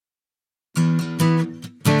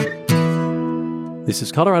This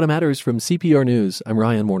is Colorado Matters from CPR News. I'm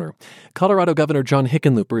Ryan Warner. Colorado Governor John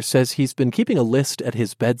Hickenlooper says he's been keeping a list at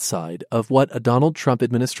his bedside of what a Donald Trump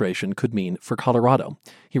administration could mean for Colorado.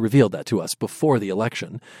 He revealed that to us before the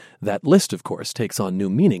election. That list, of course, takes on new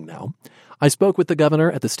meaning now. I spoke with the governor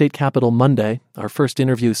at the state capitol Monday, our first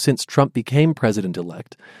interview since Trump became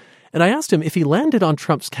president-elect. And I asked him if he landed on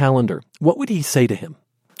Trump's calendar, what would he say to him?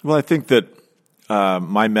 Well, I think that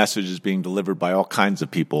my message is being delivered by all kinds of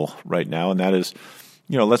people right now, and that is,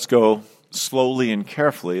 let's go slowly and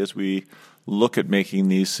carefully as we look at making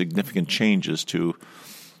these significant changes to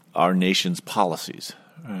our nation's policies.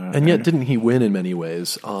 And yet, didn't he win in many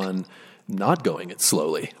ways on not going it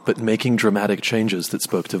slowly, but making dramatic changes that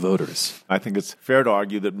spoke to voters? I think it's fair to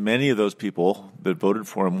argue that many of those people that voted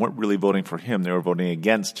for him weren't really voting for him. They were voting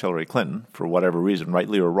against Hillary Clinton for whatever reason,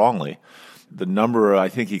 rightly or wrongly. The number, I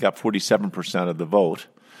think he got 47% of the vote,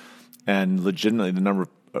 and legitimately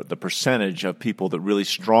the percentage of people that really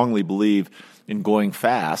strongly believe in going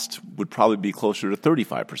fast would probably be closer to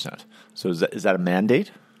 35%. So is that a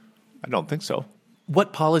mandate? I don't think so.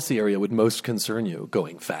 What policy area would most concern you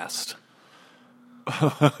going fast?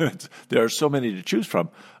 There are so many to choose from.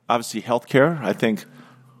 Obviously, healthcare, I think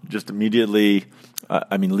just immediately,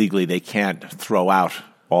 legally they can't throw out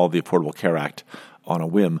all the Affordable Care Act on a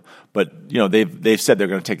whim, but they've said they're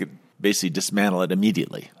going to take it, basically dismantle it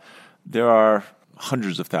immediately. There are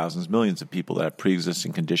hundreds of thousands, millions of people that have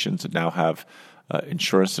pre-existing conditions that now have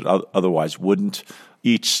insurance that otherwise wouldn't.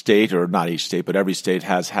 Each state, or not each state, but every state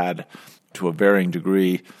has had, to a varying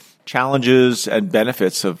degree, challenges and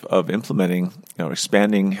benefits of implementing,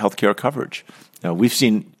 expanding healthcare coverage. Now, we've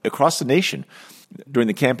seen across the nation during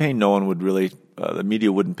the campaign, no one would really, the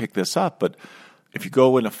media wouldn't pick this up, but if you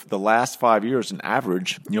go in the last 5 years, an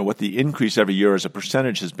average, what the increase every year as a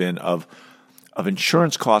percentage has been of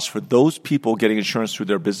insurance costs for those people getting insurance through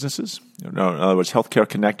their businesses. In other words, healthcare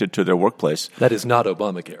connected to their workplace. That is not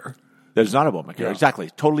Obamacare. That is not Obamacare, Exactly.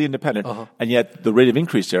 Totally independent. And yet the rate of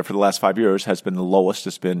increase there for the last 5 years has been the lowest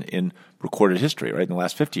it's been in recorded history, right, in the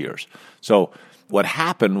last 50 years. So what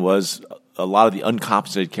happened was a lot of the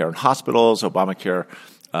uncompensated care in hospitals, Obamacare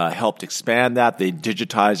helped expand that. They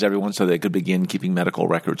digitized everyone so they could begin keeping medical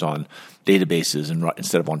records on databases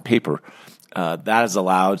instead of on paper. That has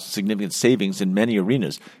allowed significant savings in many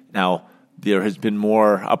arenas. Now, there has been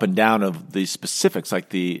more up and down of the specifics, like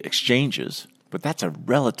the exchanges, but that's a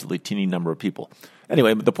relatively teeny number of people.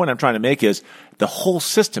 Anyway, the point I'm trying to make is the whole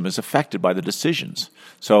system is affected by the decisions.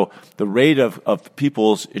 So the rate of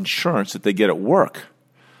people's insurance that they get at work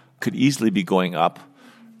could easily be going up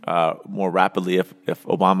more rapidly if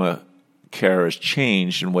Obamacare is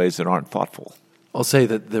changed in ways that aren't thoughtful. I'll say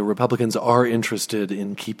that the Republicans are interested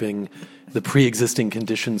in keeping the pre-existing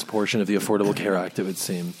conditions portion of the Affordable Care Act, it would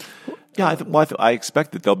seem. Yeah, I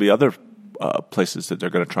expect that there'll be other places that they're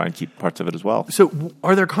going to try and keep parts of it as well. So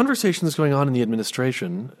are there conversations going on in the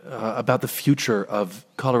administration about the future of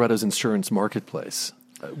Colorado's insurance marketplace?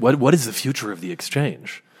 What is the future of the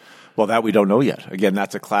exchange? Well, that we don't know yet. Again,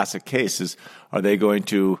 that's a classic case. Are they going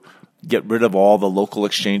to get rid of all the local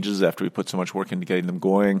exchanges after we put so much work into getting them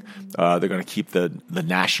going? They're going to keep the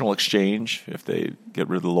national exchange if they get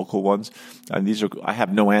rid of the local ones. And I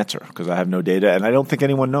have no answer because I have no data, and I don't think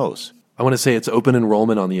anyone knows. I want to say it's open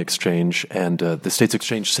enrollment on the exchange, and the state's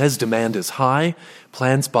exchange says demand is high.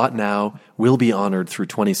 Plans bought now will be honored through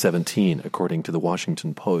 2017, according to the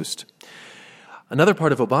Washington Post. Another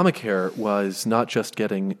part of Obamacare was not just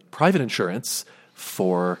getting private insurance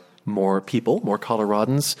for more people, more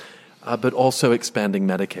Coloradans, but also expanding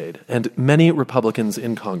Medicaid. And many Republicans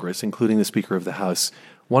in Congress, including the Speaker of the House,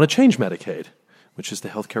 want to change Medicaid, which is the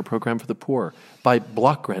health care program for the poor, by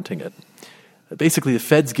block granting it. Basically, the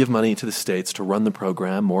feds give money to the states to run the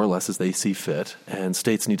program more or less as they see fit, and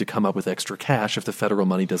states need to come up with extra cash if the federal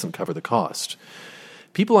money doesn't cover the cost.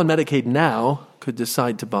 People on Medicaid now could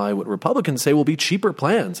decide to buy what Republicans say will be cheaper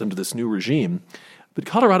plans under this new regime. But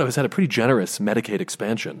Colorado has had a pretty generous Medicaid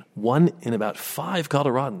expansion. 1 in about 5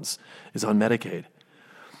 Coloradans is on Medicaid.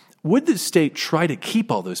 Would the state try to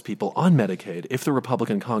keep all those people on Medicaid if the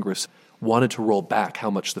Republican Congress wanted to roll back how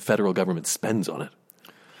much the federal government spends on it?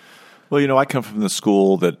 Well, I come from the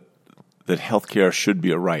school that health care should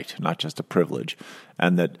be a right, not just a privilege,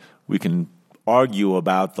 and that we can argue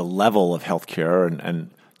about the level of health care.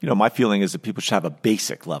 And my feeling is that people should have a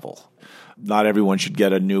basic level. Not everyone should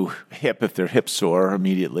get a new hip if their hip's sore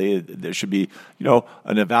immediately. There should be,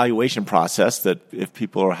 an evaluation process that if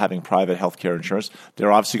people are having private health care insurance,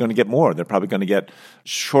 they're obviously going to get more. They're probably going to get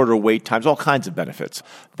shorter wait times, all kinds of benefits.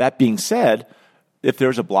 That being said, If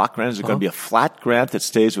there's a block grant, is it going to be a flat grant that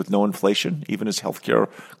stays with no inflation, even as healthcare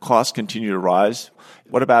costs continue to rise?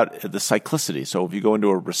 What about the cyclicity? So if you go into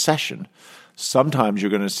a recession, sometimes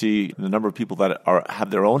you're going to see the number of people that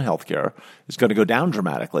have their own healthcare is going to go down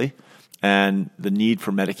dramatically, and the need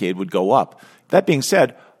for Medicaid would go up. That being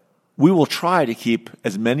said, we will try to keep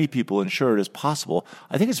as many people insured as possible.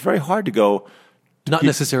 I think it's very hard to go not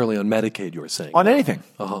necessarily on Medicaid, you're saying. On anything.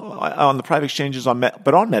 On the private exchanges,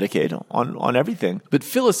 but on Medicaid, on everything. But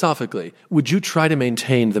philosophically, would you try to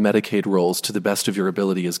maintain the Medicaid rolls to the best of your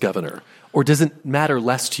ability as governor? Or does it matter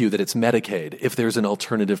less to you that it's Medicaid if there's an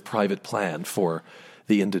alternative private plan for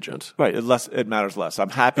the indigent? Right. It matters less.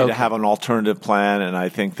 I'm happy to have an alternative plan, and I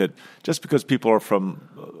think that just because people are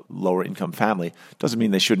from lower income family doesn't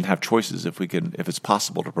mean they shouldn't have choices if it's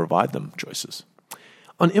possible to provide them choices.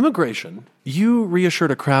 On immigration, you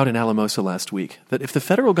reassured a crowd in Alamosa last week that if the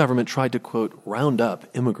federal government tried to, quote, round up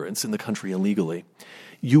immigrants in the country illegally,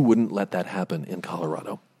 you wouldn't let that happen in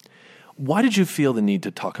Colorado. Why did you feel the need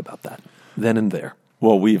to talk about that then and there?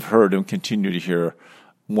 Well, we've heard and continue to hear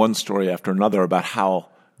one story after another about how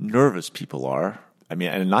nervous people are. I mean,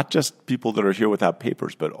 and not just people that are here without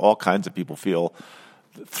papers, but all kinds of people feel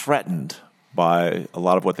threatened by a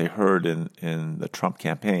lot of what they heard in the Trump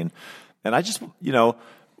campaign. And I just,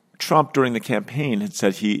 Trump during the campaign had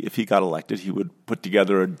said if he got elected, he would put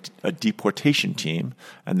together a deportation team,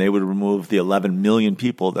 and they would remove the 11 million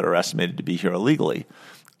people that are estimated to be here illegally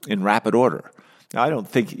in rapid order. Now, I don't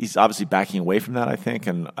think he's obviously backing away from that, I think,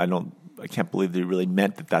 and I can't believe that he really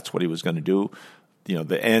meant that that's what he was going to do.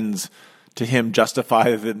 The ends to him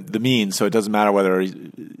justify the means, so it doesn't matter whether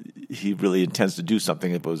he really intends to do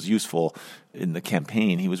something. If it was useful in the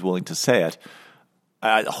campaign, he was willing to say it.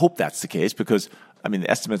 I hope that's the case because, the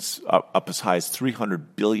estimate's up as high as $300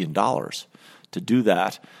 billion to do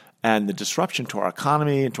that. And the disruption to our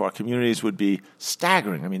economy and to our communities would be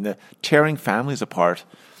staggering. The tearing families apart.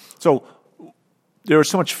 So there was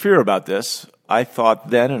so much fear about this. I thought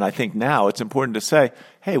then and I think now it's important to say,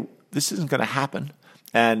 hey, this isn't going to happen.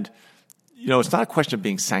 And it's not a question of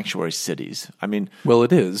being sanctuary cities. Well,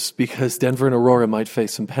 it is, because Denver and Aurora might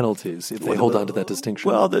face some penalties if they hold on to that distinction.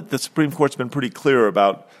 Well, the Supreme Court's been pretty clear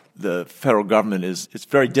about the federal government. It's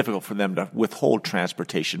very difficult for them to withhold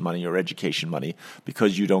transportation money or education money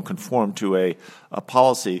because you don't conform to a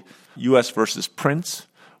policy. U.S. versus Prince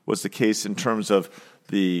was the case in terms of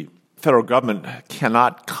the federal government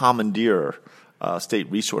cannot commandeer state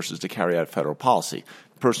resources to carry out federal policy.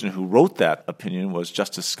 The person who wrote that opinion was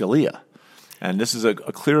Justice Scalia. And this is a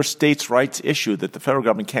clear states' rights issue that the federal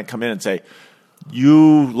government can't come in and say,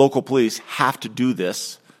 you local police have to do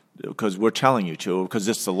this because we're telling you to, because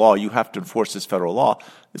it's the law. You have to enforce this federal law.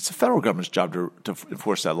 It's the federal government's job to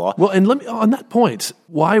enforce that law. Well, and on that point,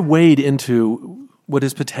 why wade into what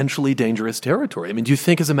is potentially dangerous territory? Do you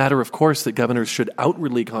think as a matter of course that governors should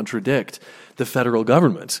outwardly contradict the federal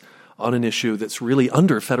government on an issue that's really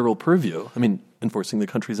under federal purview? Enforcing the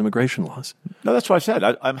country's immigration laws. No, that's what I said.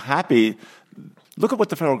 I'm happy. Look at what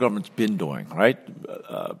the federal government's been doing, right?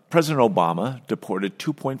 President Obama deported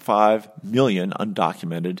 2.5 million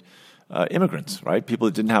undocumented immigrants, right? People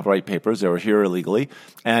that didn't have right papers. They were here illegally.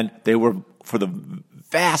 And they were, for the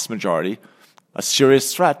vast majority, a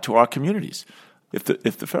serious threat to our communities. If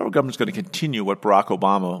the federal government's going to continue what Barack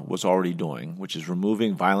Obama was already doing, which is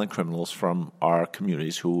removing violent criminals from our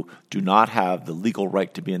communities who do not have the legal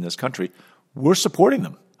right to be in this country, we're supporting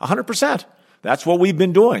them 100%. That's what we've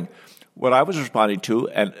been doing. What I was responding to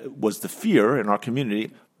was the fear in our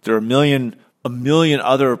community. There are a million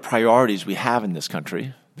other priorities we have in this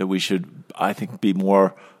country that we should, I think, be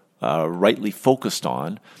more rightly focused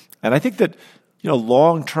on. And I think that,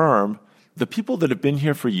 long term, the people that have been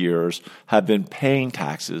here for years have been paying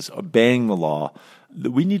taxes, obeying the law.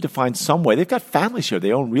 We need to find some way. They've got families here.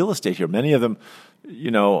 They own real estate here. Many of them,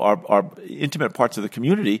 are intimate parts of the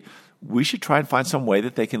community. We should try and find some way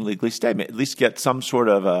that they can legally stay, at least get some sort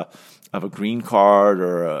of a green card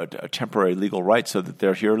or a temporary legal right so that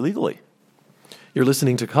they're here legally. You're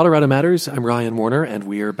listening to Colorado Matters. I'm Ryan Warner, and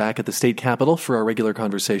we are back at the state capitol for our regular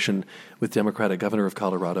conversation with Democratic Governor of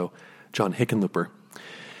Colorado, John Hickenlooper.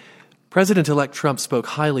 President-elect Trump spoke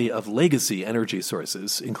highly of legacy energy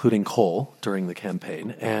sources, including coal, during the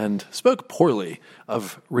campaign, and spoke poorly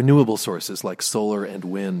of renewable sources like solar and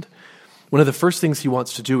wind. One of the first things he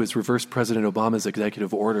wants to do is reverse President Obama's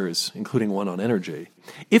executive orders, including one on energy.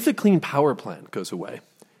 If the Clean Power Plan goes away,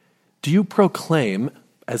 do you proclaim,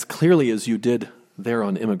 as clearly as you did there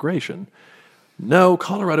on immigration, no,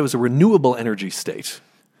 Colorado is a renewable energy state?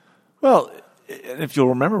 Well, if you'll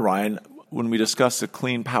remember, Ryan, when we discussed the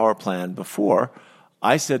Clean Power Plan before,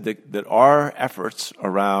 I said that our efforts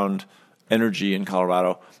around energy in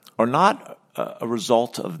Colorado are not a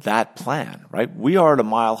result of that plan, right? We are at a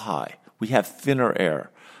mile high. We have thinner air.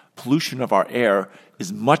 Pollution of our air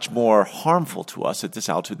is much more harmful to us at this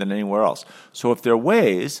altitude than anywhere else. So if there are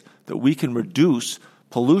ways that we can reduce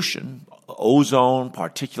pollution, ozone,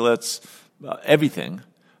 particulates, everything,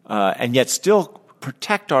 and yet still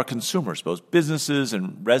protect our consumers, both businesses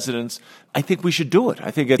and residents, I think we should do it.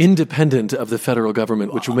 I think it's independent of the federal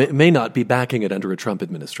government, which may not be backing it under a Trump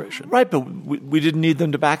administration. Right, but we didn't need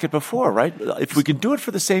them to back it before, right? If we can do it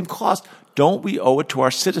for the same cost, don't we owe it to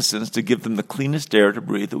our citizens to give them the cleanest air to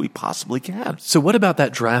breathe that we possibly can? So what about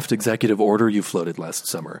that draft executive order you floated last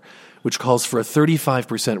summer, which calls for a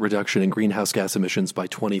 35% reduction in greenhouse gas emissions by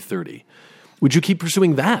 2030? Would you keep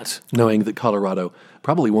pursuing that, knowing that Colorado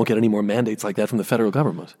probably won't get any more mandates like that from the federal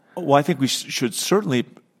government? Well, I think we should certainly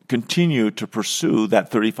continue to pursue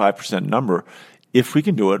that 35% number if we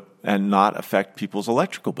can do it and not affect people's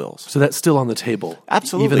electrical bills. So that's still on the table?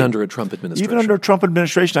 Absolutely. Even under a Trump administration? Even under a Trump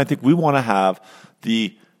administration, I think we want to have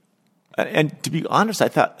the – and to be honest, I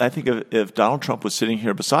think if Donald Trump was sitting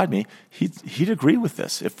here beside me, he'd agree with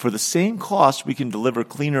this. If for the same cost we can deliver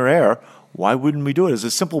cleaner air, why wouldn't we do it? It's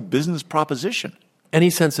a simple business proposition. Any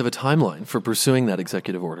sense of a timeline for pursuing that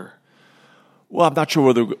executive order? Well, I'm not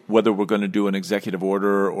sure whether we're going to do an executive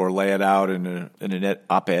order or lay it out in an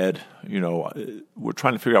op-ed. We're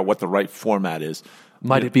trying to figure out what the right format is.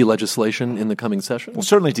 Might it be legislation in the coming session? Well,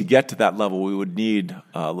 certainly to get to that level, we would need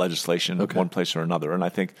legislation one place or another. And I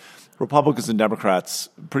think Republicans and Democrats,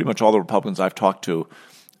 pretty much all the Republicans I've talked to,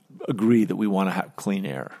 agree that we want to have clean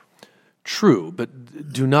air. True,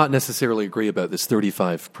 but do not necessarily agree about this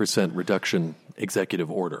 35% reduction executive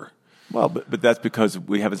order. Well, but that's because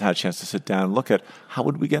we haven't had a chance to sit down and look at how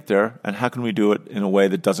would we get there and how can we do it in a way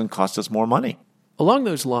that doesn't cost us more money. Along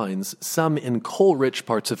those lines, some in coal-rich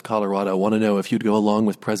parts of Colorado want to know if you'd go along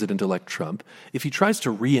with President-elect Trump if he tries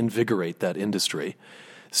to reinvigorate that industry.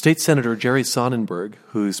 State Senator Jerry Sonnenberg,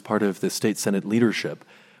 who's part of the state Senate leadership,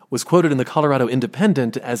 was quoted in the Colorado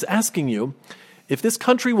Independent as asking you, if this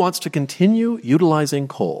country wants to continue utilizing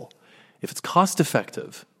coal, if it's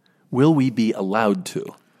cost-effective, will we be allowed to?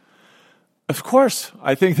 Of course.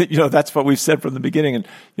 I think that, that's what we've said from the beginning.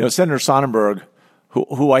 And, Senator Sonnenberg,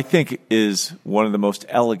 who I think is one of the most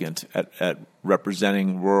elegant at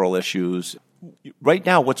representing rural issues. Right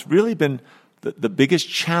now, what's really been the biggest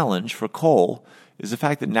challenge for coal is the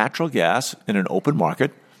fact that natural gas in an open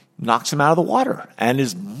market knocks him out of the water and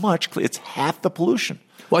is it's half the pollution.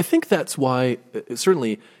 Well, I think that's why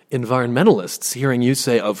certainly environmentalists, hearing you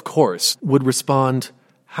say, of course, would respond,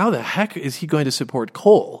 how the heck is he going to support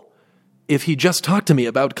coal if he just talked to me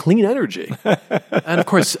about clean energy? And of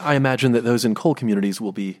course, I imagine that those in coal communities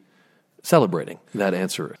will be celebrating that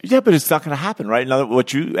answer. Yeah, but it's not going to happen, right? Now,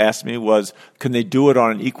 what you asked me was, can they do it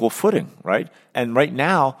on an equal footing, right? And right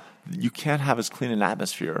now, you can't have as clean an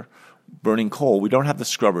atmosphere burning coal. We don't have the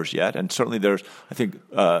scrubbers yet, and certainly I think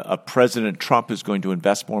President Trump is going to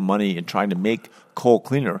invest more money in trying to make coal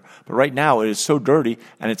cleaner. But right now, it is so dirty,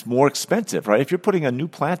 and it's more expensive, right? If you're putting a new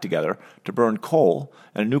plant together to burn coal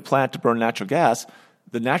and a new plant to burn natural gas,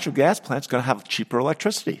 the natural gas plant's going to have cheaper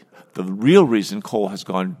electricity. The real reason coal has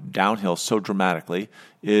gone downhill so dramatically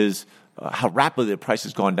is how rapidly the price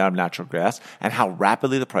has gone down of natural gas and how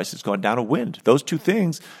rapidly the price has gone down of wind. Those two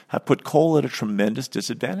things have put coal at a tremendous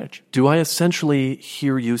disadvantage. Do I essentially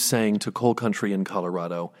hear you saying to coal country in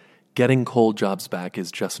Colorado, getting coal jobs back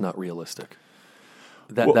is just not realistic?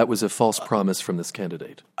 That was a false promise from this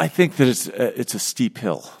candidate. I think that it's a steep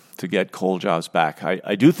hill to get coal jobs back.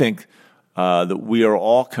 I do think that we are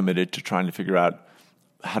all committed to trying to figure out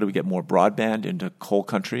how do we get more broadband into coal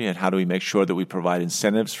country, and how do we make sure that we provide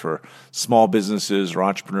incentives for small businesses or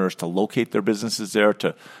entrepreneurs to locate their businesses there,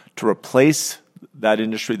 to replace that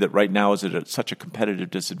industry that right now is at such a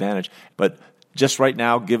competitive disadvantage. But just right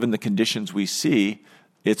now, given the conditions we see,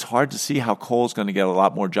 it's hard to see how coal is going to get a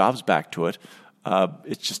lot more jobs back to it.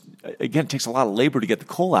 It's just, again, it takes a lot of labor to get the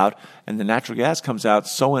coal out, and the natural gas comes out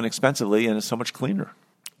so inexpensively and is so much cleaner.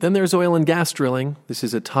 Then there's oil and gas drilling. This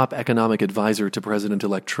is a top economic advisor to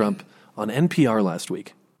President-elect Trump on NPR last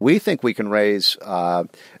week. We think we can raise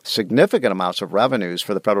significant amounts of revenues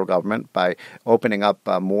for the federal government by opening up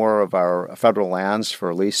more of our federal lands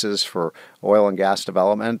for leases for oil and gas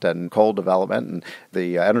development and coal development. And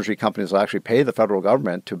the energy companies will actually pay the federal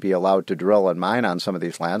government to be allowed to drill and mine on some of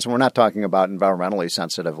these lands. And we're not talking about environmentally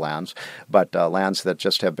sensitive lands, but lands that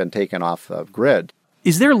just have been taken off the grid.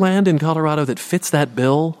 Is there land in Colorado that fits that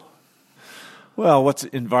bill? Well, what's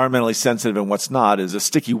environmentally sensitive and what's not is a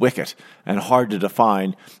sticky wicket and hard to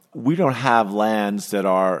define. We don't have lands that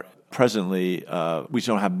are presently, we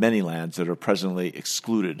don't have many lands that are presently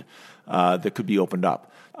excluded that could be opened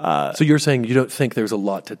up. So you're saying you don't think there's a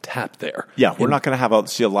lot to tap there? Yeah, we're not going to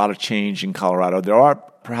see a lot of change in Colorado. There are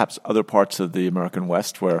perhaps other parts of the American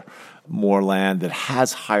West where more land that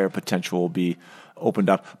has higher potential will be opened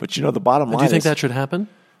up. But the bottom line is... Do you think that should happen?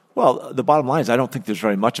 Well, the bottom line is I don't think there's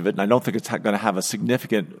very much of it, and I don't think it's going to have a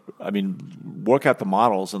significant... work out the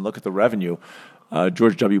models and look at the revenue.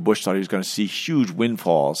 George W. Bush thought he was going to see huge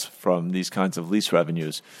windfalls from these kinds of lease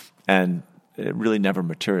revenues, and it really never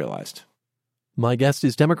materialized. My guest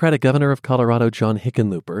is Democratic Governor of Colorado, John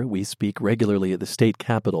Hickenlooper. We speak regularly at the state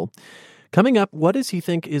capitol. Coming up, what does he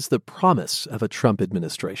think is the promise of a Trump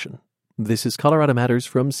administration? This is Colorado Matters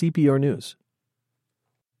from CPR News.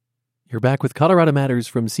 You're back with Colorado Matters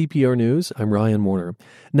from CPR News. I'm Ryan Warner.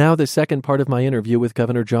 Now the second part of my interview with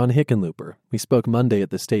Governor John Hickenlooper. We spoke Monday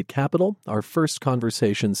at the state capitol, our first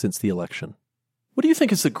conversation since the election. What do you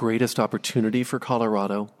think is the greatest opportunity for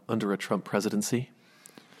Colorado under a Trump presidency?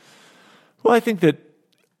 Well, I think that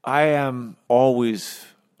I am always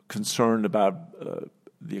concerned about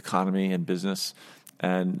the economy and business,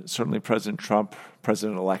 and certainly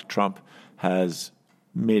President-elect Trump, has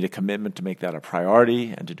made a commitment to make that a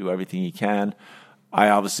priority and to do everything he can. I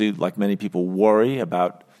obviously, like many people, worry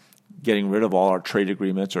about getting rid of all our trade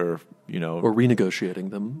agreements or renegotiating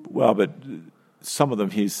them. Well, but some of them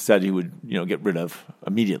he said he would, get rid of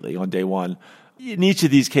immediately on day one. In each of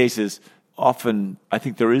these cases, often I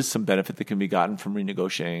think there is some benefit that can be gotten from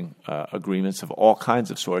renegotiating agreements of all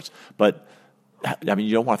kinds of sorts. But,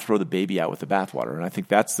 you don't want to throw the baby out with the bathwater. And I think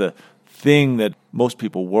that's the thing that most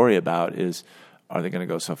people worry about is, are they going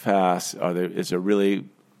to go so fast? Is there really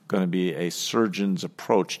going to be a surgeon's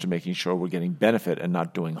approach to making sure we're getting benefit and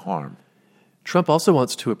not doing harm? Trump also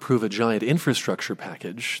wants to approve a giant infrastructure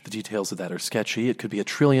package. The details of that are sketchy. It could be $1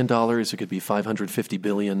 trillion. It could be $550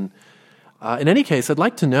 billion. In any case, I'd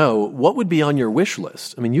like to know what would be on your wish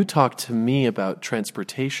list. You talk to me about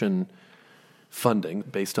transportation funding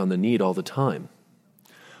based on the need all the time.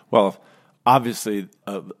 Well, obviously,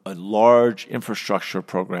 a large infrastructure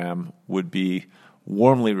program would be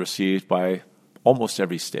warmly received by almost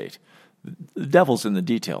every state. The devil's in the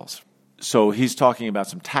details. So he's talking about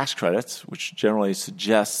some tax credits, which generally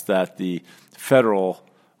suggests that the federal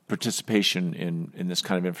participation in this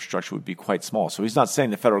kind of infrastructure would be quite small. So he's not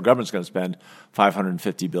saying the federal government's going to spend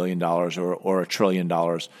 $550 billion or $1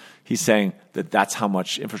 trillion. He's saying that that's how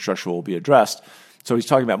much infrastructure will be addressed. So he's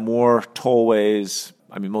talking about more tollways,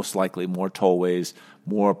 most likely more tollways,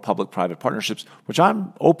 more public-private partnerships, which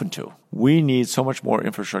I'm open to. We need so much more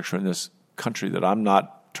infrastructure in this country that I'm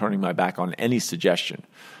not turning my back on any suggestion.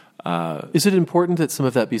 Is it important that some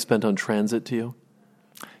of that be spent on transit to you?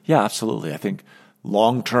 Yeah, absolutely. I think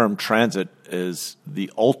long-term transit is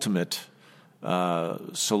the ultimate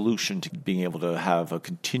solution to being able to have a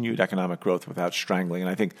continued economic growth without strangling. And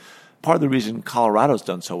I think part of the reason Colorado's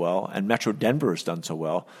done so well and Metro Denver has done so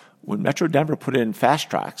well, when Metro Denver put in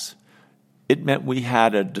fast tracks, it meant we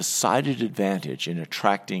had a decided advantage in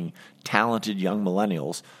attracting talented young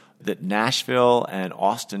millennials that Nashville and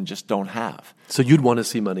Austin just don't have. So you'd want to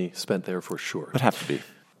see money spent there for sure. Would have to be.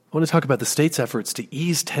 I want to talk about the state's efforts to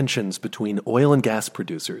ease tensions between oil and gas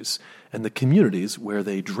producers and the communities where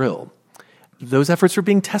they drill. Those efforts are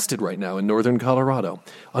being tested right now in northern Colorado.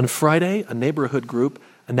 On Friday, a neighborhood group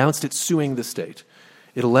announced it's suing the state.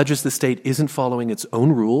 It alleges the state isn't following its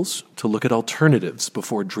own rules to look at alternatives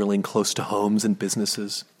before drilling close to homes and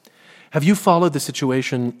businesses. Have you followed the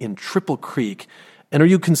situation in Triple Creek, and are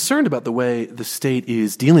you concerned about the way the state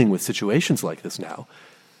is dealing with situations like this now,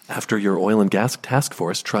 after your oil and gas task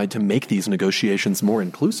force tried to make these negotiations more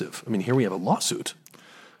inclusive? Here we have a lawsuit.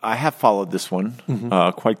 I have followed this one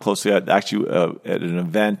quite closely. Actually, at an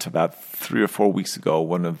event about 3 or 4 weeks ago,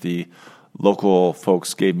 one of the local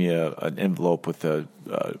folks gave me an envelope with a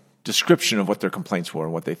description of what their complaints were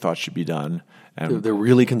and what they thought should be done. And they're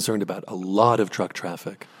really concerned about a lot of truck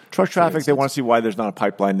traffic. They want to see why there's not a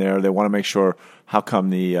pipeline there. They want to make sure how come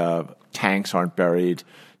the tanks aren't buried.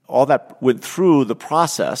 All that went through the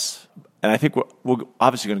process, and I think we're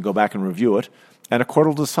obviously going to go back and review it, and a court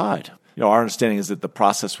will decide. Our understanding is that the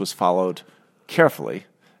process was followed carefully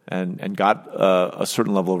and got a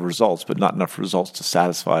certain level of results, but not enough results to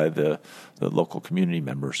satisfy the local community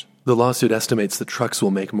members. The lawsuit estimates that trucks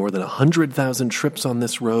will make more than 100,000 trips on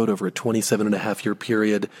this road over a 27-and-a-half-year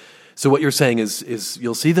period. So what you're saying is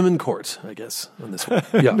you'll see them in court, I guess, on this one.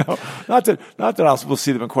 Yeah. No, not that we'll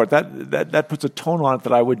see them in court. That puts a tone on it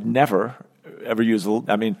that I would never, ever use.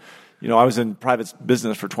 I was in private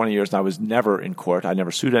business for 20 years, and I was never in court. I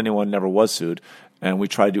never sued anyone, never was sued. And we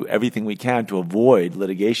try to do everything we can to avoid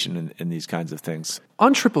litigation in these kinds of things.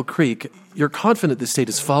 On Triple Creek, you're confident the state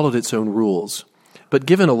has followed its own rules. But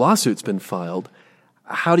given a lawsuit's been filed,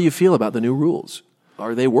 how do you feel about the new rules?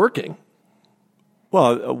 Are they working?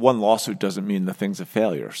 Well, one lawsuit doesn't mean the thing's a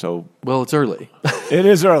failure. So, well, it's early. It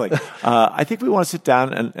is early. I think we want to sit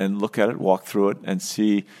down and look at it, walk through it, and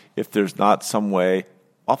see if there's not some way.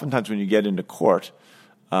 Oftentimes when you get into court,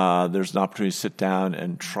 there's an opportunity to sit down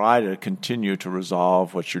and try to continue to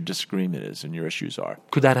resolve what your disagreement is and your issues are.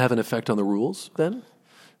 Could that have an effect on the rules then?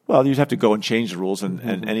 Well, you'd have to go and change the rules, and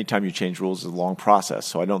anytime you change rules is a long process.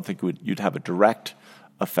 So I don't think you'd have a direct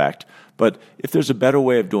effect. But if there's a better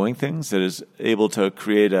way of doing things that is able to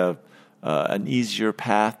create an easier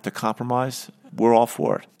path to compromise, we're all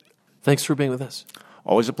for it. Thanks for being with us.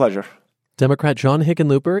 Always a pleasure. Democrat John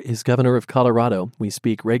Hickenlooper is governor of Colorado. We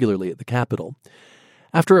speak regularly at the Capitol.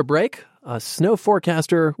 After a break, a snow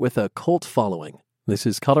forecaster with a cult following. This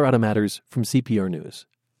is Colorado Matters from CPR News.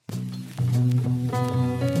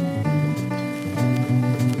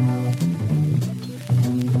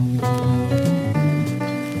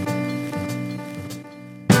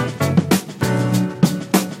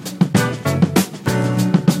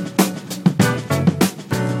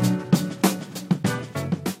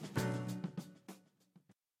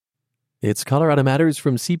 It's Colorado Matters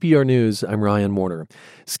from CPR News. I'm Ryan Warner.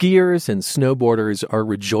 Skiers and snowboarders are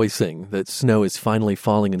rejoicing that snow is finally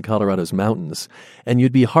falling in Colorado's mountains, and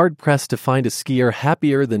you'd be hard-pressed to find a skier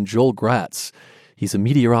happier than Joel Gratz. He's a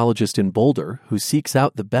meteorologist in Boulder who seeks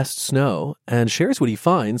out the best snow and shares what he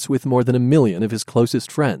finds with more than 1 million of his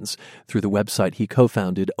closest friends through the website he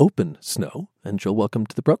co-founded, Open Snow. And Joel, welcome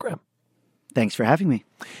to the program. Thanks for having me.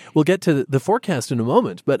 We'll get to the forecast in a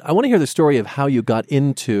moment, but I want to hear the story of how you got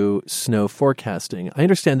into snow forecasting. I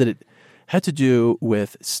understand that it had to do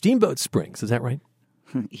with Steamboat Springs. Is that right?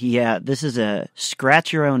 Yeah, this is a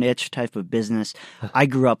scratch-your-own-itch type of business. I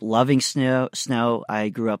grew up loving snow. I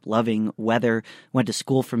grew up loving weather, went to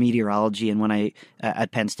school for meteorology and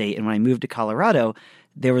at Penn State. And when I moved to Colorado,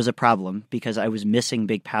 there was a problem because I was missing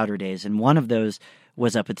big powder days. And one of those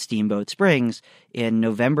was up at Steamboat Springs. In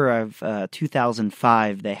November of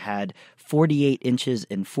 2005, they had 48 inches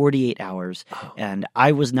in 48 hours, and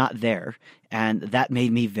I was not there, and that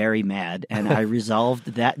made me very mad, and I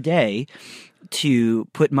resolved that day to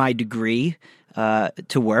put my degree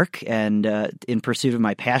to work and in pursuit of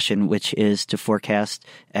my passion, which is to forecast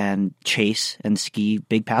and chase and ski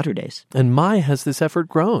big powder days. And has this effort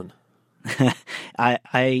grown?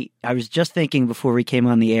 I was just thinking before we came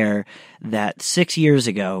on the air that 6 years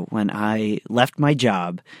ago when I left my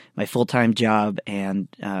job, my full-time job, and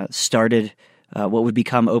started what would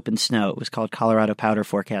become Open Snow. It was called Colorado Powder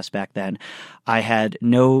Forecast back then. I had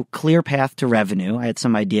no clear path to revenue. I had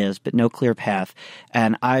some ideas, but no clear path.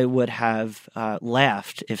 And I would have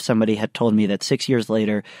laughed if somebody had told me that 6 years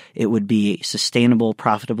later it would be a sustainable,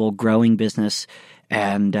 profitable, growing business,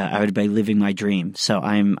 and I would be living my dream. So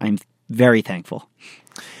I'm very thankful.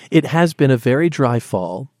 It has been a very dry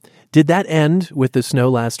fall. Did that end with the snow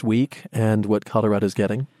last week and what Colorado's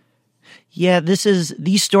getting? Yeah,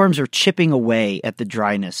 these storms are chipping away at the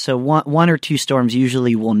dryness. So one or two storms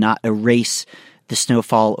usually will not erase the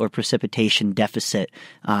snowfall or precipitation deficit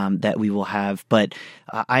that we will have. But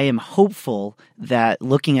I am hopeful that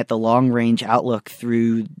looking at the long-range outlook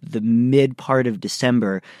through the mid part of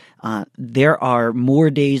December, there are more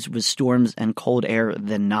days with storms and cold air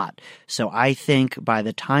than not. So I think by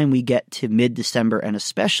the time we get to mid-December and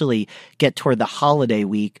especially get toward the holiday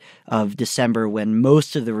week of December when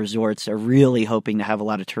most of the resorts are really hoping to have a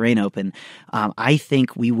lot of terrain open, I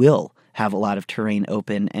think we will have a lot of terrain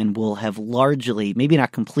open and will have largely, maybe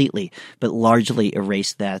not completely, but largely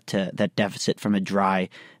erased that deficit from a dry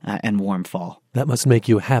and warm fall. That must make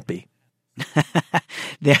you happy.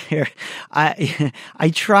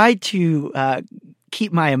 I try to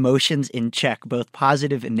keep my emotions in check, both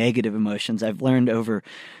positive and negative emotions. I've learned over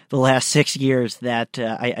the last 6 years that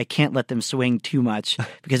I can't let them swing too much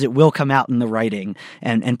because it will come out in the writing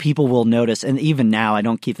and people will notice. And even now, I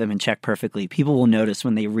don't keep them in check perfectly. People will notice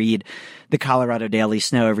when they read the Colorado Daily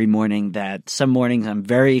Snow every morning that some mornings I'm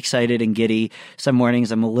very excited and giddy. Some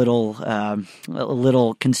mornings I'm a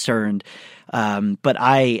little concerned. But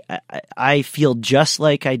I feel just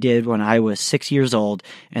like I did when I was 6 years old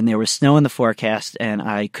and there was snow in the forecast and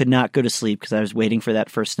I could not go to sleep because I was waiting for that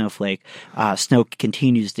first snowflake. Snow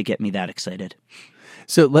continues to get me that excited.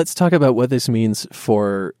 So let's talk about what this means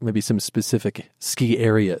for maybe some specific ski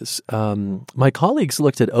areas. My colleagues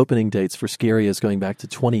looked at opening dates for ski areas going back to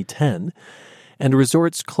 2010, And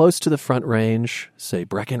resorts close to the Front Range, say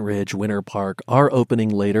Breckenridge, Winter Park, are opening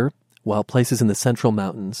later, while places in the Central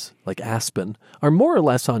Mountains, like Aspen, are more or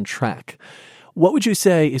less on track. What would you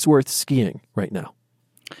say is worth skiing right now?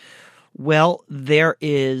 Well, there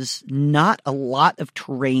is not a lot of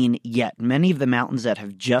terrain yet. Many of the mountains that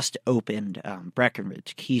have just opened,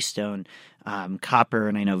 Breckenridge, Keystone, Copper,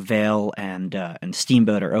 and I know Vail and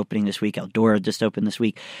Steamboat are opening this week. Eldora just opened this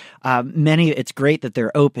week. It's great that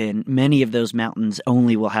they're open. Many of those mountains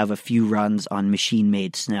only will have a few runs on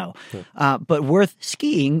machine-made snow. But worth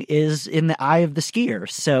skiing is in the eye of the skier.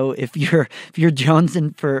 So if you're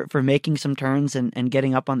jonesing for making some turns and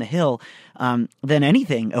getting up on the hill, then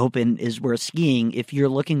anything open is worth skiing. If you're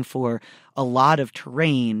looking for a lot of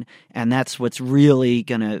terrain, and that's what's really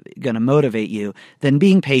gonna motivate you, then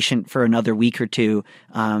being patient for another week or two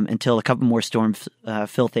until a couple more storms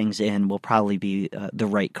fill things in will probably be the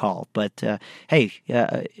right call. But hey,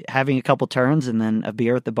 having a couple turns and then a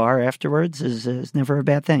beer at the bar afterwards is never a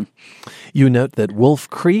bad thing. You note that Wolf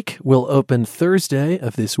Creek will open Thursday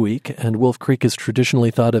of this week, and Wolf Creek is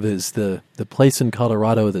traditionally thought of as the place in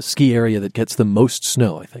Colorado, the ski area that gets the most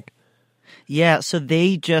snow, I think. Yeah, so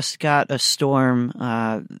they just got a storm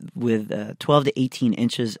with 12 to 18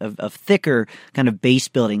 inches of thicker kind of base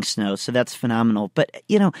building snow, so that's phenomenal. But,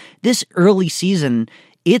 this early season,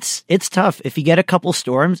 it's tough. If you get a couple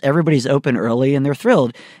storms, everybody's open early and they're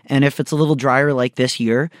thrilled. And if it's a little drier like this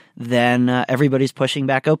year, then everybody's pushing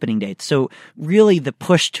back opening dates. So really the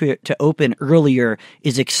push to open earlier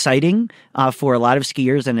is exciting for a lot of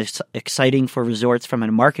skiers, and it's exciting for resorts from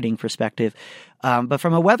a marketing perspective. But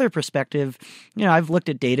from a weather perspective, I've looked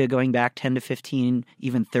at data going back 10 to 15,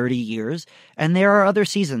 even 30 years, and there are other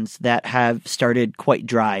seasons that have started quite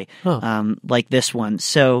dry, like this one.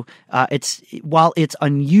 So while it's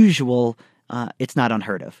unusual, it's not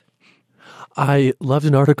unheard of. I loved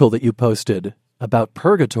an article that you posted about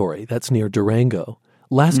Purgatory, that's near Durango.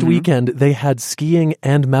 Last weekend, they had skiing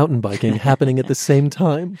and mountain biking happening at the same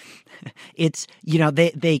time. It's,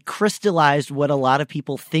 they crystallized what a lot of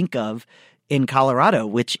people think of in Colorado,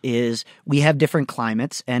 which is we have different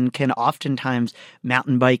climates and can oftentimes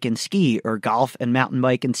mountain bike and ski, or golf and mountain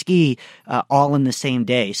bike and ski all in the same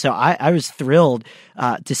day. So I was thrilled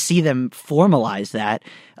to see them formalize that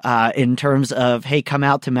in terms of, hey, come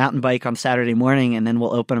out to mountain bike on Saturday morning, and then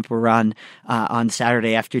we'll open up a run on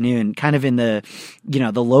Saturday afternoon. Kind of in the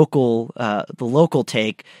local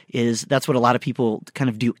take is that's what a lot of people kind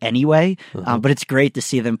of do anyway. But it's great to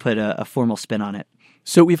see them put a formal spin on it.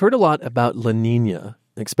 So we've heard a lot about La Nina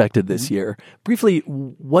expected this year. Briefly,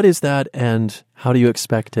 what is that, and how do you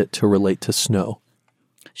expect it to relate to snow?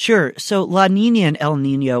 Sure. So La Nina and El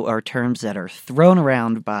Nino are terms that are thrown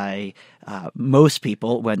around by most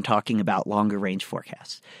people when talking about longer range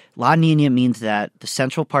forecasts. La Nina means that the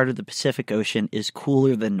central part of the Pacific Ocean is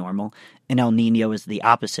cooler than normal, and El Nino is the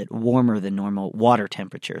opposite, warmer than normal water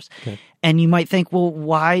temperatures. Okay. And you might think, well,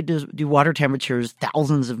 why do water temperatures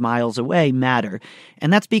thousands of miles away matter?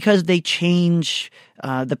 And that's because they change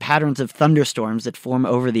the patterns of thunderstorms that form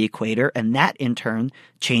over the equator, and that in turn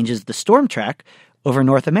changes the storm track over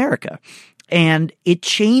North America. And it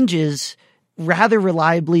changes rather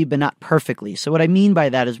reliably, but not perfectly. So what I mean by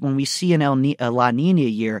that is when we see a La Nina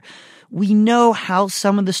year, we know how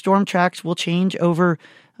some of the storm tracks will change over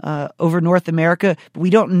North America, but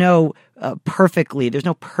we don't know perfectly. There's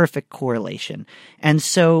no perfect correlation. And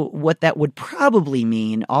so what that would probably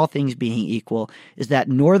mean, all things being equal, is that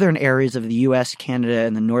northern areas of the U.S., Canada,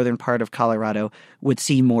 and the northern part of Colorado would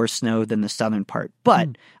see more snow than the southern part. But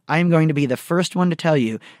I am going to be the first one to tell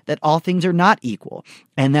you that all things are not equal,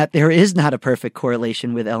 and that there is not a perfect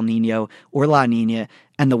correlation with El Nino or La Nina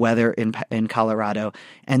and the weather in Colorado.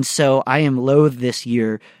 And so I am loath this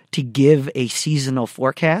year to give a seasonal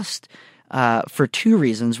forecast for two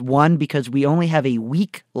reasons. One, because we only have a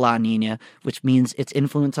weak La Nina, which means its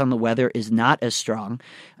influence on the weather is not as strong.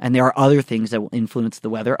 And there are other things that will influence the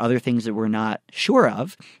weather, other things that we're not sure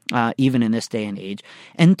of, even in this day and age.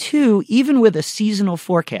 And two, even with a seasonal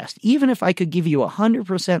forecast, even if I could give you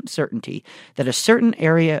 100% certainty that a certain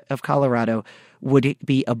area of Colorado would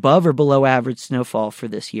be above or below average snowfall for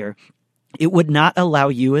this year, it would not allow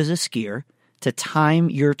you as a skier to time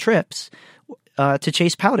your trips to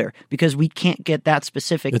chase powder, because we can't get that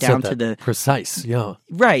specific down to the precise. Yeah,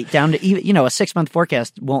 right down to even a 6-month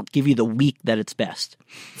forecast won't give you the week that it's best.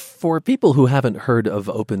 For people who haven't heard of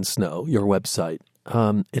Open Snow, your website,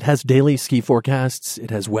 it has daily ski forecasts. It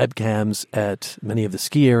has webcams at many of the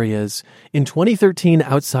ski areas. In 2013,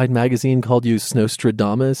 Outside Magazine called you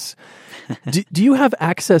Snowstradamus. Do you have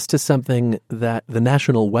access to something that the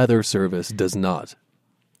National Weather Service does not?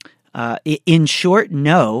 In short,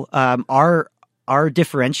 no. our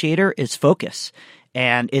differentiator is focus.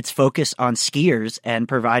 And it's focused on skiers and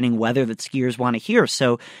providing weather that skiers want to hear.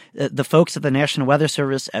 So the folks at the National Weather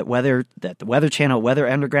Service, at the Weather Channel, Weather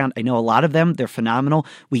Underground, I know a lot of them. They're phenomenal.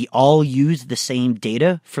 We all use the same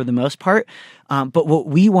data for the most part. But what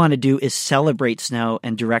we want to do is celebrate snow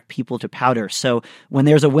and direct people to powder. So when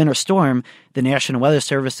there's a winter storm, the National Weather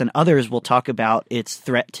Service and others will talk about its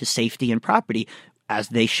threat to safety and property, as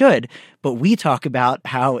they should, but we talk about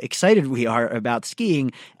how excited we are about skiing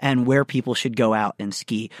and where people should go out and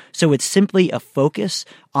ski. So it's simply a focus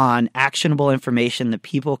on actionable information that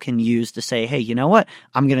people can use to say, hey, you know what?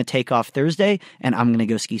 I'm going to take off Thursday and I'm going to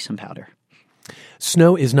go ski some powder.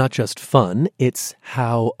 Snow is not just fun, it's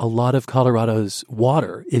how a lot of Colorado's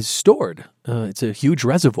water is stored. It's a huge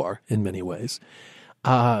reservoir in many ways.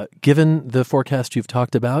 Given the forecast you've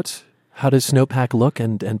talked about, how does snowpack look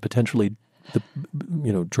and potentially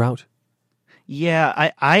the drought? Yeah,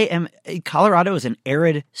 Colorado is an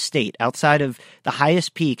arid state. Outside of the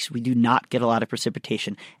highest peaks, we do not get a lot of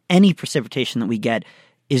precipitation. Any precipitation that we get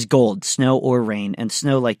is gold, snow or rain. And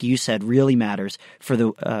snow, like you said, really matters for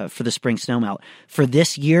the spring snowmelt. For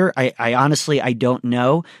this year, I honestly don't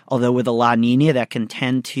know, although with a La Nina that can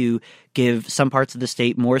tend to give some parts of the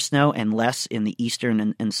state more snow and less in the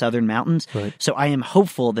eastern and southern mountains. Right. So I am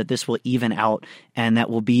hopeful that this will even out and that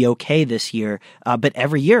will be okay this year. But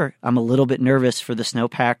every year I'm a little bit nervous for the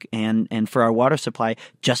snowpack and for our water supply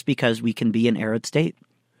just because we can be an arid state.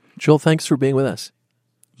 Joel, thanks for being with us.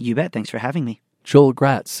 You bet. Thanks for having me. Joel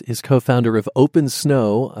Gratz is co-founder of Open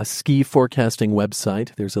Snow, a ski forecasting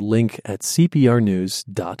website. There's a link at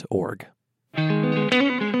cprnews.org.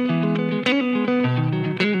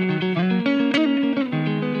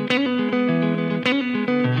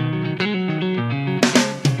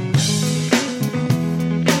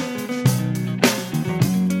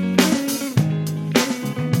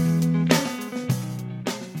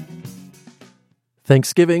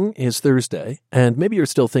 Thanksgiving is Thursday, and maybe you're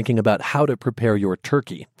still thinking about how to prepare your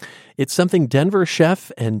turkey. It's something Denver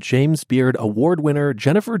chef and James Beard Award winner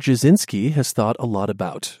Jennifer Jasinski has thought a lot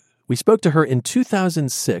about. We spoke to her in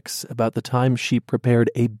 2006 about the time she prepared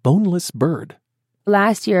a boneless bird.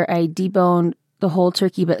 Last year, I deboned the whole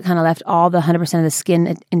turkey, but kind of left all the 100% of the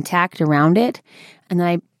skin intact around it. And then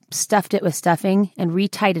I stuffed it with stuffing and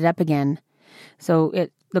re-tied it up again. So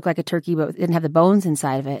it looked like a turkey, but it didn't have the bones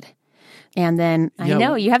inside of it. And then, I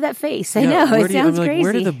know, you have that face. I know, it sounds crazy.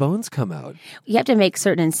 Where did the bones come out? You have to make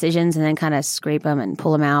certain incisions and then kind of scrape them and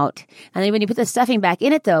pull them out. And then when you put the stuffing back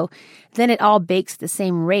in it, though, then it all bakes at the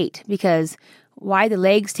same rate, because why the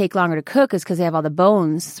legs take longer to cook is because they have all the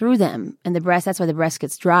bones through them. And the breast, that's why the breast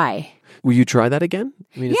gets dry. Will you try that again?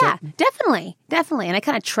 Definitely. And I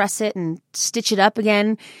kind of truss it and stitch it up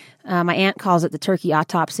again. My aunt calls it the turkey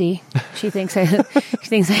autopsy. She thinks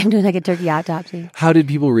I'm doing like a turkey autopsy. How did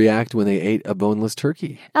people react when they ate a boneless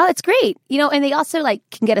turkey? Oh, it's great. And they also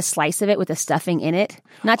can get a slice of it with the stuffing in it,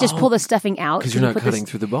 not just pull the stuffing out. Because you're not cutting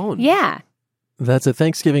through the bone. Yeah. That's a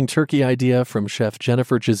Thanksgiving turkey idea from chef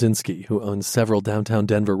Jennifer Jasinski, who owns several downtown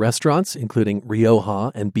Denver restaurants, including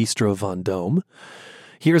Rioja and Bistro Vendome.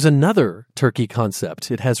 Here's another turkey concept.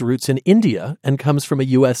 It has roots in India and comes from a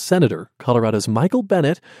U.S. senator, Colorado's Michael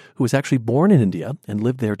Bennet, who was actually born in India and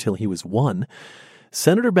lived there till he was 1.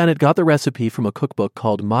 Senator Bennet got the recipe from a cookbook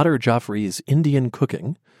called Madhur Jaffrey's Indian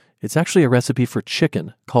Cooking. It's actually a recipe for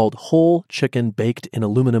chicken called whole chicken baked in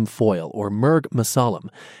aluminum foil, or murg masalam.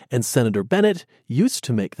 And Senator Bennet used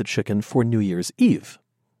to make the chicken for New Year's Eve.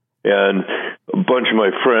 And a bunch of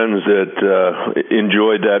my friends that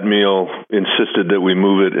enjoyed that meal insisted that we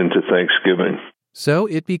move it into Thanksgiving. So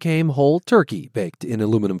it became whole turkey baked in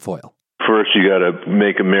aluminum foil. First, you got to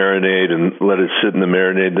make a marinade and let it sit in the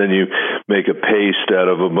marinade. Then you make a paste out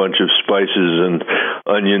of a bunch of spices and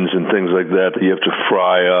onions and things like that you have to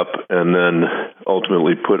fry up and then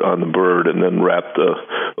ultimately put on the bird and then wrap the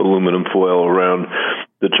aluminum foil around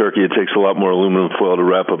the turkey. It takes a lot more aluminum foil to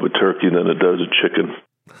wrap up a turkey than it does a chicken.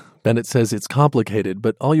 Bennett says it's complicated,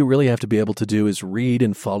 but all you really have to be able to do is read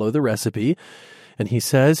and follow the recipe. And he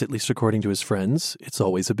says, at least according to his friends, it's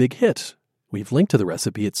always a big hit. We've linked to the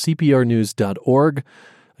recipe at cprnews.org.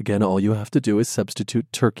 Again, all you have to do is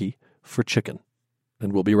substitute turkey for chicken.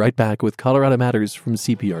 And we'll be right back with Colorado Matters from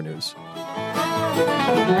CPR News.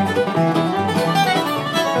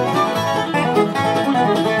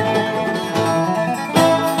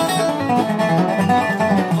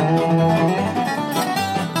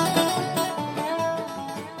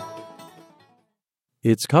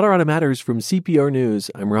 It's Colorado Matters from CPR News.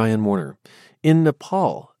 I'm Ryan Warner. In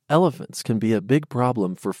Nepal, elephants can be a big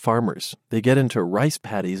problem for farmers. They get into rice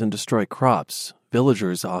paddies and destroy crops.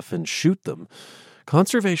 Villagers often shoot them.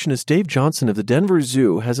 Conservationist Dave Johnson of the Denver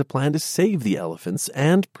Zoo has a plan to save the elephants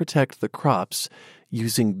and protect the crops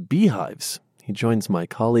using beehives. He joins my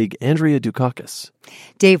colleague Andrea Dukakis.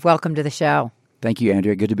 Dave, welcome to the show. Thank you,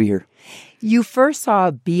 Andrea. Good to be here. You first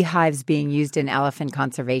saw beehives being used in elephant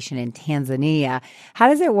conservation in Tanzania. How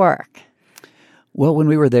does it work? Well, when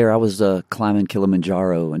we were there, I was climbing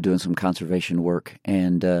Kilimanjaro and doing some conservation work,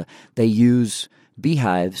 and they use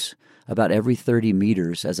beehives about every 30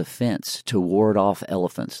 meters as a fence to ward off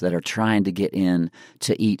elephants that are trying to get in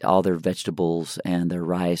to eat all their vegetables and their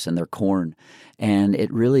rice and their corn. And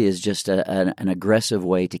it really is just an aggressive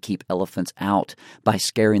way to keep elephants out by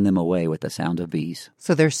scaring them away with the sound of bees.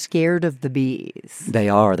 So they're scared of the bees. They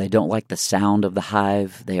are. They don't like the sound of the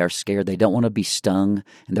hive. They are scared. They don't want to be stung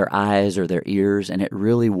in their eyes or their ears, and it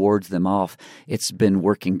really wards them off. It's been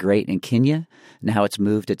working great in Kenya. Now it's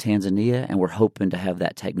moved to Tanzania, and we're hoping to have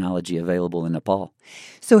that technology available in Nepal.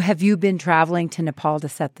 So have you been traveling to Nepal to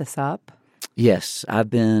set this up? Yes, I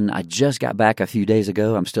just got back a few days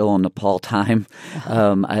ago. I'm still on Nepal time.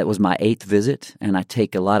 It was my 8th visit, and I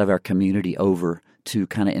take a lot of our community over to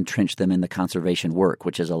kind of entrench them in the conservation work,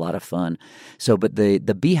 which is a lot of fun. But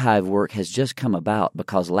the beehive work has just come about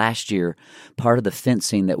because last year, part of the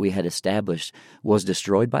fencing that we had established was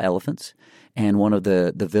destroyed by elephants. And one of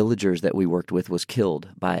the villagers that we worked with was killed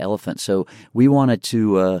by elephants. So we wanted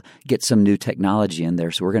to get some new technology in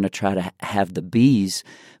there. So we're going to try to have the bees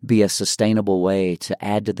be a sustainable way to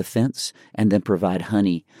add to the fence and then provide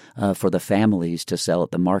honey for the families to sell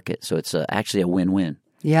at the market. So it's actually a win-win.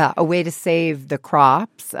 Yeah, a way to save the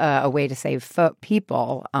crops, a way to save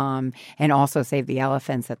people, and also save the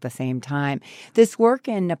elephants at the same time. This work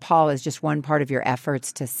in Nepal is just one part of your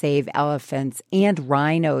efforts to save elephants and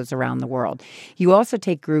rhinos around the world. You also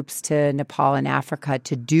take groups to Nepal and Africa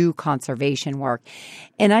to do conservation work.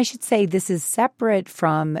 And I should say this is separate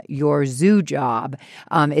from your zoo job.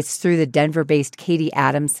 It's through the Denver-based Katie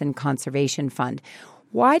Adamson Conservation Fund.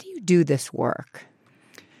 Why do you do this work?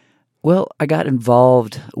 Well, I got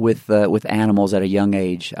involved with animals at a young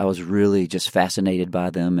age. I was really just fascinated by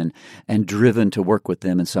them and driven to work with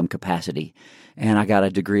them in some capacity. And I got a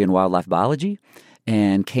degree in wildlife biology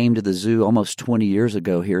and came to the zoo almost 20 years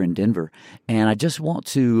ago here in Denver. And I just want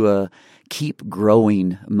to keep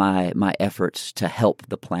growing my efforts to help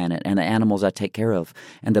the planet and the animals I take care of.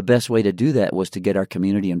 And the best way to do that was to get our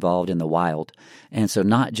community involved in the wild. And so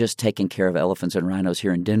not just taking care of elephants and rhinos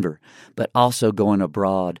here in Denver, but also going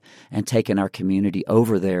abroad and taking our community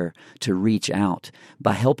over there to reach out.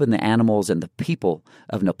 By helping the animals and the people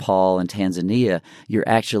of Nepal and Tanzania, you're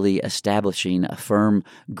actually establishing a firm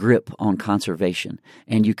grip on conservation.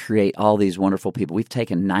 And you create all these wonderful people. We've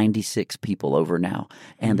taken 96 people over now,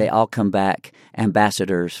 and they all come back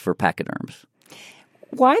ambassadors for pachyderms.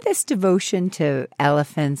 Why this devotion to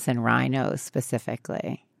elephants and rhinos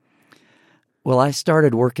specifically? Well, I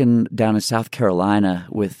started working down in South Carolina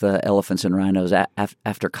with elephants and rhinos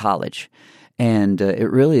after college. And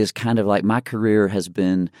it really is kind of like my career has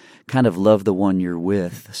been kind of love the one you're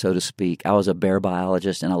with, so to speak. I was a bear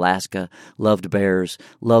biologist in Alaska, loved bears,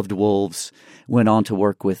 loved wolves, went on to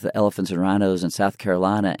work with the elephants and rhinos in South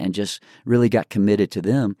Carolina and just really got committed to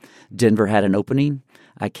them. Denver had an opening.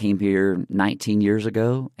 I came here 19 years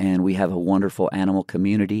ago, and we have a wonderful animal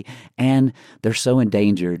community, and they're so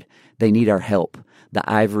endangered. They need our help. The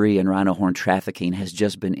ivory and rhino horn trafficking has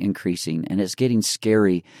just been increasing, and it's getting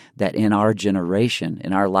scary that in our generation,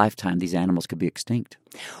 in our lifetime, these animals could be extinct.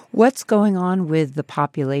 What's going on with the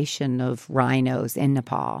population of rhinos in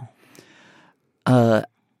Nepal?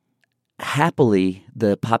 Happily,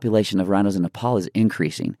 the population of rhinos in Nepal is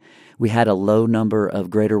increasing. We had a low number of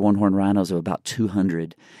greater one-horned rhinos of about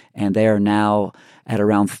 200, and they are now at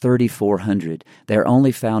around 3,400. They're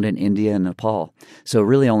only found in India and Nepal. So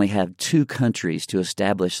really only have 2 countries to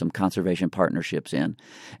establish some conservation partnerships in.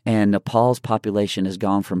 And Nepal's population has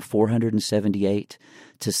gone from 478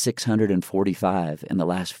 to 645 in the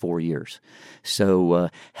last 4 years. So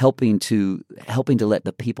helping to let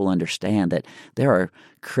the people understand that there are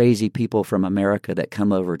crazy people from America that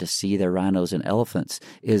come over to see their rhinos and elephants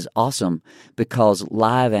is awesome, because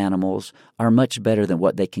live animals are much better than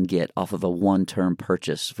what they can get off of a one-term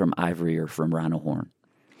purchase from ivory or from rhino horn.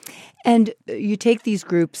 And you take these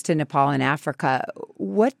groups to Nepal and Africa.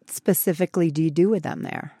 What specifically do you do with them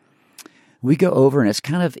there? We go over, and it's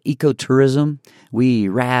kind of ecotourism. We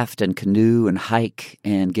raft and canoe and hike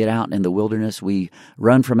and get out in the wilderness. We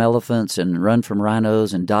run from elephants and run from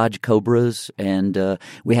rhinos and dodge cobras. And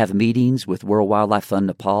we have meetings with World Wildlife Fund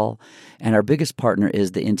Nepal. And our biggest partner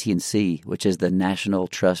is the NTNC, which is the National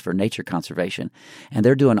Trust for Nature Conservation. And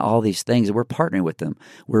they're doing all these things, and we're partnering with them.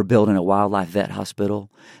 We're building a wildlife vet hospital.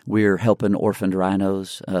 We're helping orphaned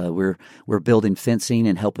rhinos. We're building fencing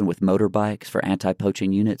and helping with motorbikes for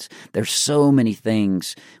anti-poaching units. There's so many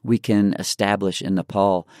things we can establish in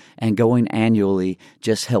Nepal, and going annually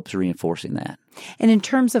just helps reinforcing that. And in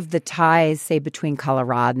terms of the ties, say, between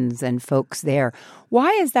Coloradans and folks there, why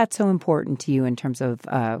is that so important to you in terms of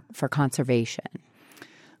for conservation?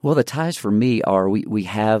 Well, the ties for me are we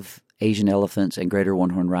have Asian elephants and greater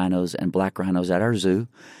one-horned rhinos and black rhinos at our zoo.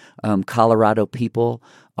 Colorado people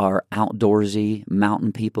are outdoorsy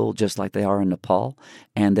mountain people, just like they are in Nepal.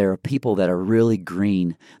 And there are people that are really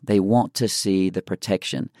green. They want to see the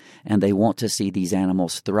protection, and they want to see these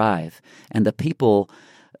animals thrive. And the people,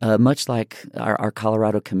 much like our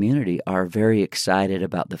Colorado community, are very excited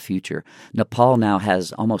about the future. Nepal now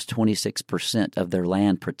has almost 26% of their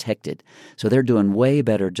land protected. So they're doing way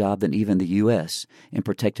better job than even the U.S. in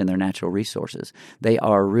protecting their natural resources. They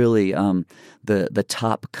are really the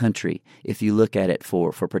top country, if you look at it,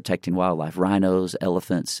 for protecting wildlife, rhinos,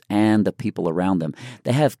 elephants, and the people around them.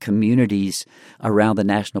 They have communities around the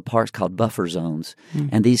national parks called buffer zones,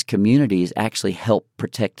 and these communities actually help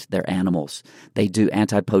protect their animals. They do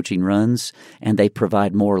anti-poaching runs, and they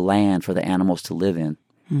provide more land for the animals to live in.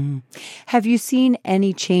 Have you seen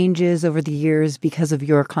any changes over the years because of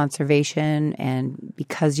your conservation and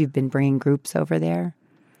because you've been bringing groups over there?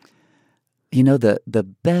 You know, the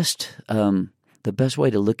best way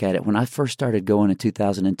to look at it, when I first started going in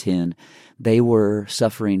 2010, they were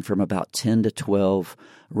suffering from about 10 to 12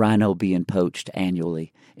 rhino being poached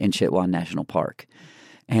annually in Chitwan National Park.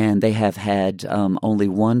 And they have had only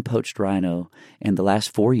one poached rhino in the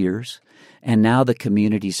last 4 years. And now the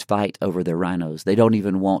communities fight over their rhinos. They don't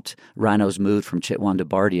even want rhinos moved from Chitwan to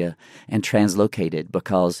Bardia and translocated,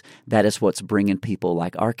 because that is what's bringing people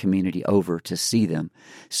like our community over to see them.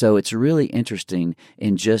 So it's really interesting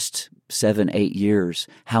in just 7-8 years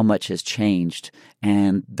how much has changed,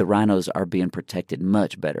 and the rhinos are being protected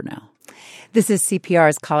much better now. This is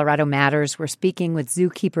CPR's Colorado Matters. We're speaking with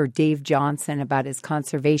zookeeper Dave Johnson about his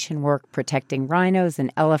conservation work protecting rhinos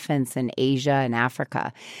and elephants in Asia and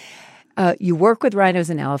Africa. You work with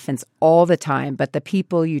rhinos and elephants all the time, but the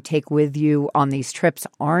people you take with you on these trips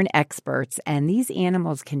aren't experts, and these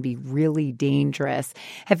animals can be really dangerous.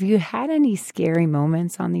 Have you had any scary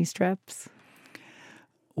moments on these trips?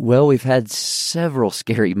 Well, we've had several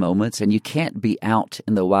scary moments, and you can't be out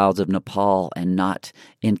in the wilds of Nepal and not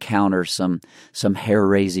encounter some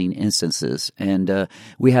hair-raising instances. And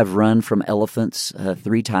we have run from elephants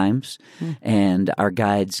 3 times, and our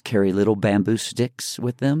guides carry little bamboo sticks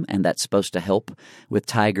with them, and that's supposed to help with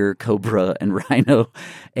tiger, cobra, and rhino.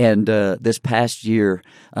 And this past year,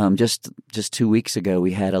 just 2 weeks ago,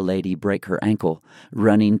 we had a lady break her ankle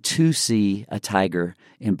running to see a tiger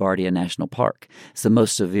in Bardia National Park. It's the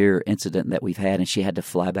most severe incident that we've had, and she had to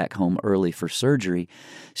fly back home early for surgery.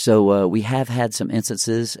 So we have had some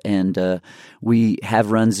instances, and we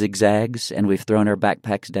have run zigzags, and we've thrown our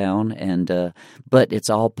backpacks down, and but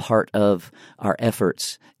it's all part of our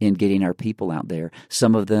efforts in getting our people out there.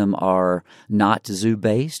 Some of them are not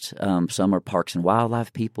zoo-based. Some are parks and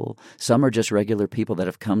wildlife people. Some are just regular people that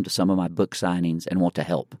have come to some of my book signings and want to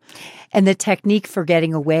help. And the technique for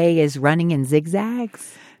getting away is running in zigzags?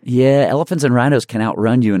 Yeah, elephants and rhinos can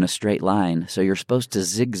outrun you in a straight line, so you're supposed to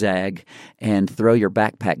zigzag and throw your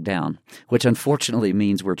backpack down, which unfortunately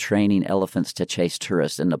means we're training elephants to chase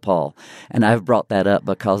tourists in Nepal. And I've brought that up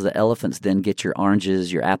because the elephants then get your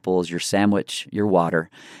oranges, your apples, your sandwich, your water.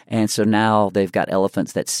 And so now they've got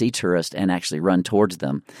elephants that see tourists and actually run towards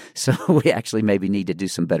them. So we actually maybe need to do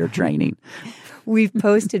some better training. We've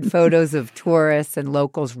posted photos of tourists and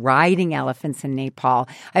locals riding elephants in Nepal.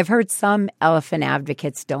 I've heard some elephant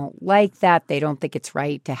advocates don't like that. They don't think it's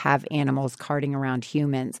right to have animals carting around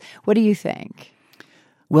humans. What do you think?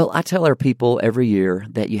 Well, I tell our people every year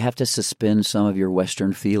that you have to suspend some of your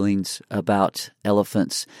Western feelings about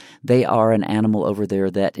elephants. They are an animal over there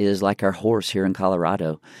that is like our horse here in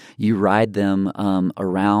Colorado. You ride them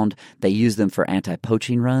around. They use them for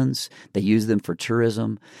anti-poaching runs. They use them for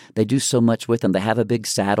tourism. They do so much with them. They have a big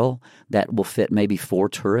saddle that will fit maybe 4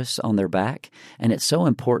 tourists on their back, and it's so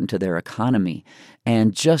important to their economy.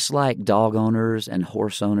 And just like dog owners and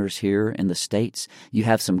horse owners here in the States, you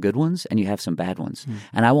have some good ones and you have some bad ones.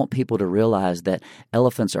 And I want people to realize that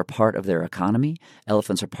elephants are part of their economy.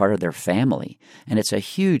 Elephants are part of their family. And it's a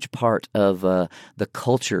huge part of the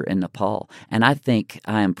culture in Nepal. And I think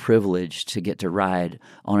I am privileged to get to ride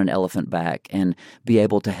on an elephant back and be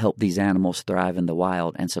able to help these animals thrive in the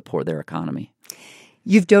wild and support their economy.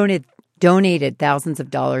 You've donated thousands of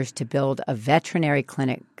dollars to build a veterinary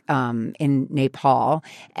clinic in Nepal,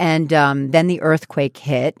 and then the earthquake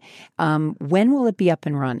hit. When will it be up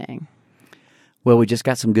and running? Well, we just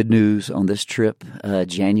got some good news on this trip.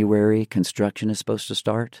 January, construction is supposed to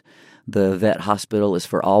start. The vet hospital is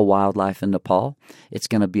for all wildlife in Nepal. It's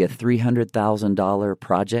going to be a $300,000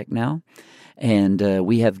 project now. And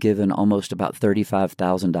we have given almost about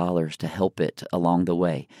 $35,000 to help it along the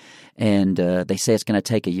way. And they say it's going to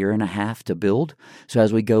take a year and a half to build. So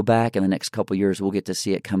as we go back in the next couple of years, we'll get to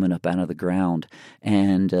see it coming up out of the ground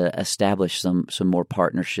and establish some more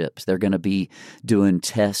partnerships. They're going to be doing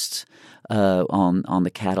tests on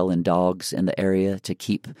the cattle and dogs in the area to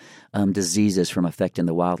keep diseases from affecting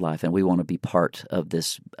the wildlife. And we want to be part of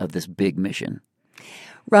this big mission.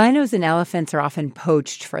 Rhinos and elephants are often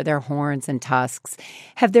poached for their horns and tusks.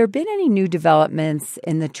 Have there been any new developments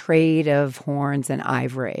in the trade of horns and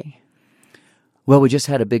ivory? Well, we just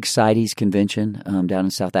had a big CITES convention down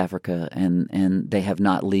in South Africa, and they have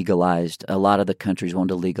not legalized. A lot of the countries want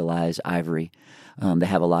to legalize ivory. They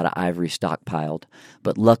have a lot of ivory stockpiled.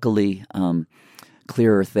 But luckily,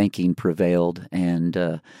 clearer thinking prevailed,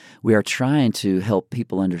 and we are trying to help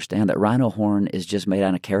people understand that rhino horn is just made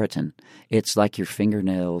out of keratin. It's like your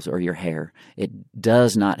fingernails or your hair. It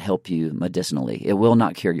does not help you medicinally. It will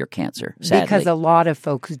not cure your cancer, sadly. Because a lot of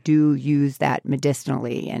folks do use that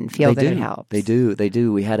medicinally and feel that it helps. They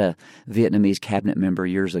do. We had a Vietnamese cabinet member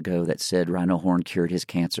years ago that said rhino horn cured his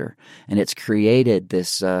cancer, and it's created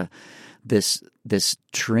this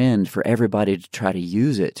trend for everybody to try to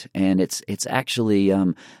use it, and it's actually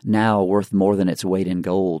now worth more than its weight in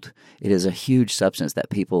gold. It is a huge substance that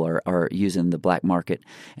people are using in the black market,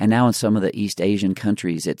 and now in some of the East Asian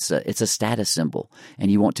countries, it's a status symbol,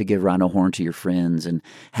 and you want to give rhino horn to your friends and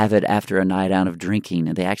have it after a night out of drinking,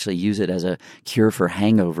 and they actually use it as a cure for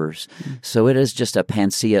hangovers. Mm-hmm. So it is just a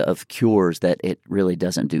panacea of cures that it really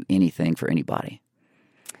doesn't do anything for anybody.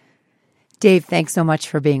 Dave, thanks so much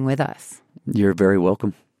for being with us. You're very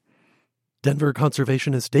welcome. Denver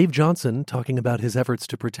conservationist Dave Johnson talking about his efforts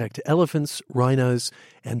to protect elephants, rhinos,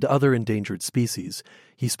 and other endangered species.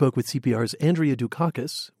 He spoke with CPR's Andrea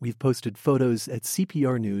Dukakis. We've posted photos at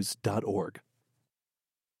cprnews.org.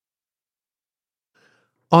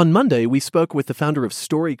 On Monday, we spoke with the founder of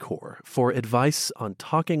StoryCorps for advice on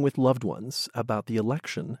talking with loved ones about the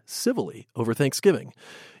election civilly over Thanksgiving.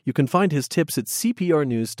 You can find his tips at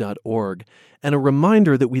cprnews.org, and a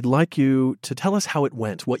reminder that we'd like you to tell us how it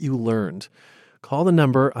went, what you learned. Call the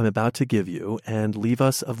number I'm about to give you and leave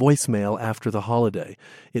us a voicemail after the holiday.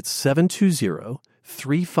 It's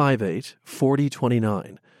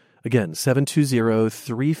 720-358-4029. Again,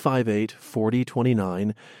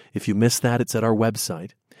 720-358-4029. If you missed that, it's at our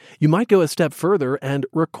website. You might go a step further and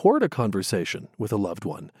record a conversation with a loved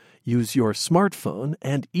one. Use your smartphone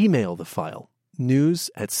and email the file,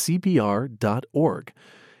 news@cpr.org.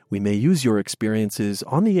 We may use your experiences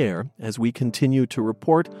on the air as we continue to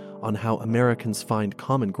report on how Americans find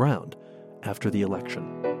common ground after the election.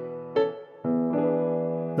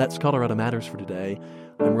 That's Colorado Matters for today.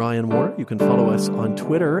 I'm Ryan Warner. You can follow us on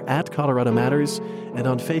Twitter @Colorado Matters and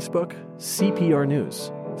on Facebook, CPR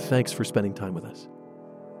News. Thanks for spending time with us.